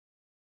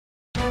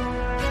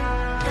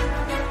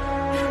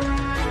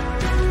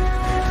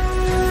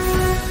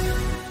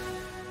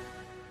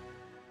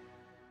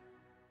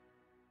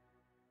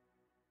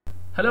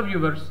Hello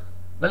viewers,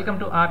 welcome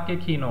to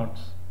RK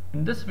Keynotes.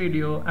 In this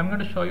video, I'm going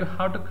to show you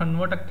how to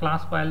convert a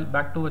class file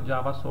back to a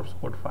Java source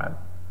code file.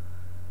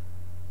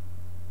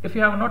 If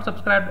you have not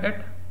subscribed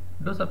yet,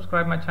 do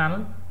subscribe my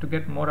channel to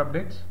get more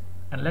updates,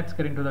 and let's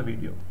get into the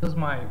video. This is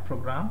my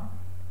program,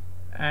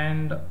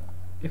 and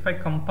if I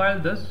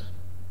compile this,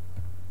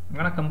 I'm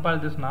going to compile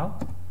this now.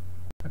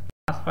 A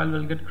class file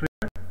will get created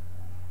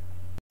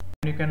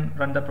and you can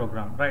run the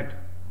program, right?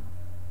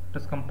 It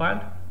is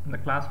compiled and the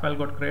class file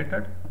got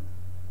created,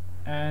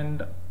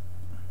 and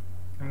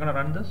I'm gonna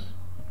run this.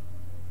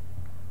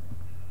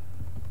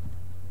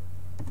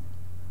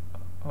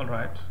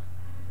 Alright,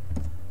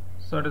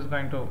 so it is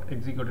going to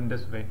execute in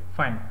this way.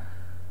 Fine.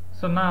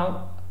 So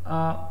now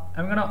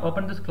I'm gonna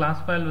open this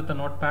class file with a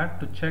notepad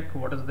to check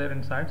what is there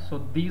inside.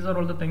 So these are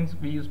all the things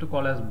we used to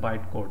call as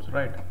bytecodes,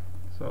 right?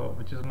 So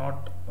which is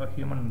not a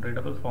human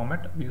readable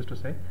format, we used to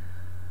say.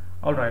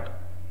 Alright,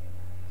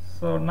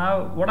 so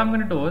now what I'm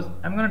going to do is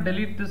I'm going to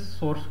delete this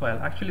source file.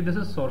 Actually this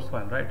is source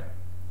file, right?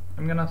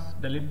 I'm going to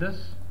delete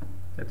this.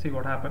 Let's see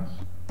what happens.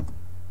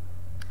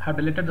 I have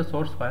deleted the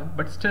source file,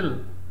 but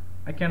still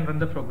I can run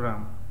the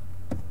program.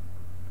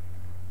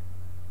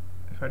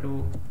 If I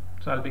do,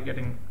 so I'll be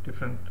getting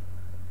different.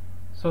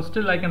 So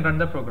still I can run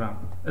the program,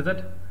 is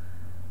it?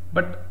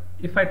 But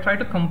if I try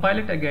to compile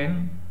it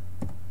again,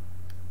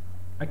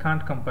 I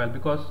can't compile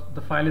because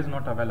the file is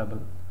not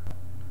available.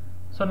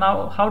 So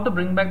now how to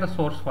bring back the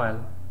source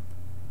file?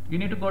 You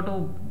need to go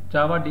to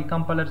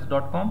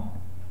java-decompilers.com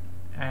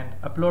and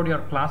upload your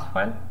class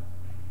file.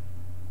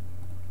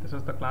 This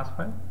is the class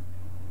file,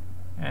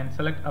 and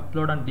select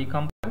upload and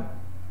decompile.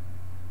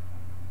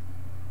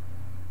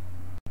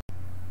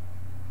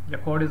 Your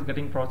code is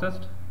getting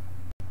processed.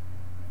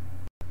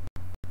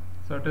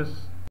 So it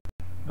is,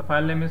 the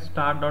file name is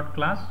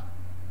star.class,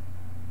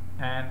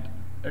 and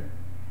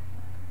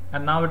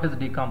now it is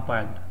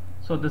decompiled.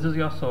 So this is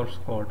your source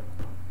code.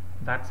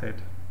 That's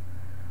it.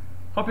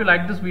 Hope you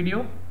liked this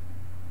video.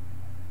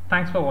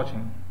 Thanks for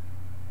watching.